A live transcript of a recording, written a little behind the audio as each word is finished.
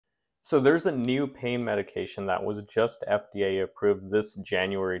So there's a new pain medication that was just FDA approved this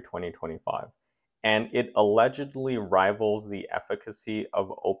January 2025, and it allegedly rivals the efficacy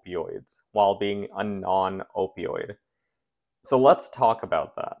of opioids while being a non-opioid. So let's talk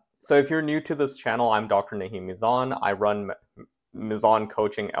about that. So if you're new to this channel, I'm Dr. Mizan. I run Mizan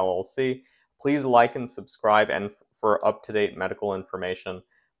Coaching LLC. Please like and subscribe and for up-to-date medical information.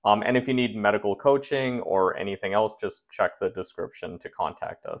 And if you need medical coaching or anything else, just check the description to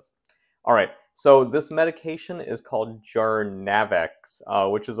contact us. All right, so this medication is called Journavx,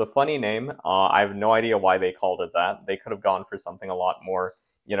 which is a funny name. I have no idea why they called it that. They could have gone for something a lot more,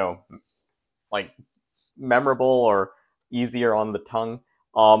 like memorable or easier on the tongue.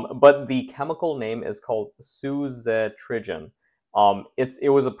 But the chemical name is called suzetrigine.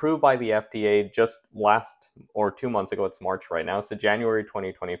 It was approved by the FDA just last or 2 months ago. It's March right now, so January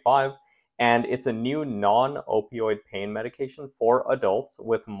 2025. And it's a new non-opioid pain medication for adults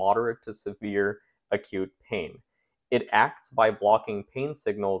with moderate to severe acute pain. It acts by blocking pain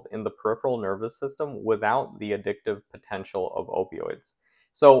signals in the peripheral nervous system without the addictive potential of opioids.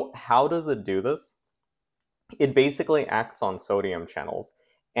 So how does it do this? It basically acts on sodium channels.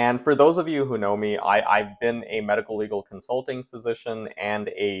 And for those of you who know me, I've been a medical legal consulting physician and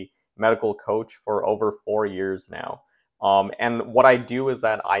a medical coach for over 4 years now. And what I do is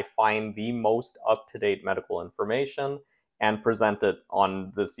that I find the most up-to-date medical information and present it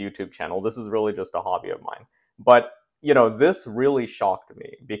on this YouTube channel. This is really just a hobby of mine. But this really shocked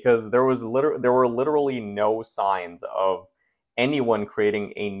me because there were literally no signs of anyone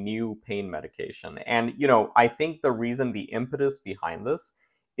creating a new pain medication. And I think the reason, the impetus behind this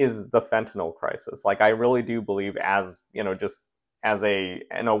is the fentanyl crisis. Like, I really do believe, as just as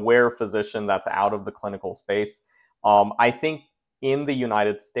an aware physician that's out of the clinical space, I think in the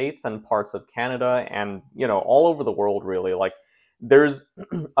United States and parts of Canada and all over the world, really, like, there's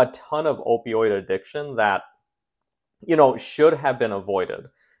a ton of opioid addiction that should have been avoided.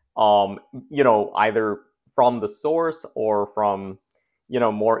 Either from the source or from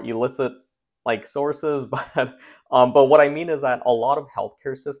more illicit like sources. But what I mean is that a lot of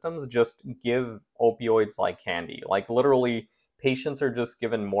healthcare systems just give opioids like candy. Like, literally, patients are just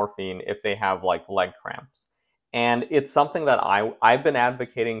given morphine if they have like leg cramps. And it's something that I've been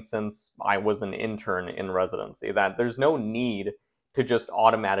advocating since I was an intern in residency, that there's no need to just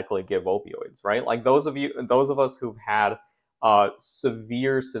automatically give opioids, right? Like, those of us who've had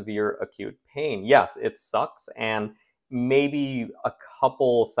severe acute pain, yes, it sucks, and maybe a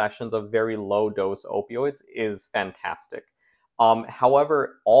couple sessions of very low dose opioids is fantastic.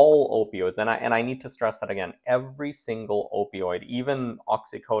 However, all opioids, and I need to stress that again, every single opioid, even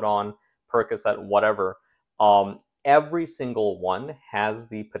oxycodone, Percocet, whatever, every single one has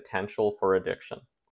the potential for addiction.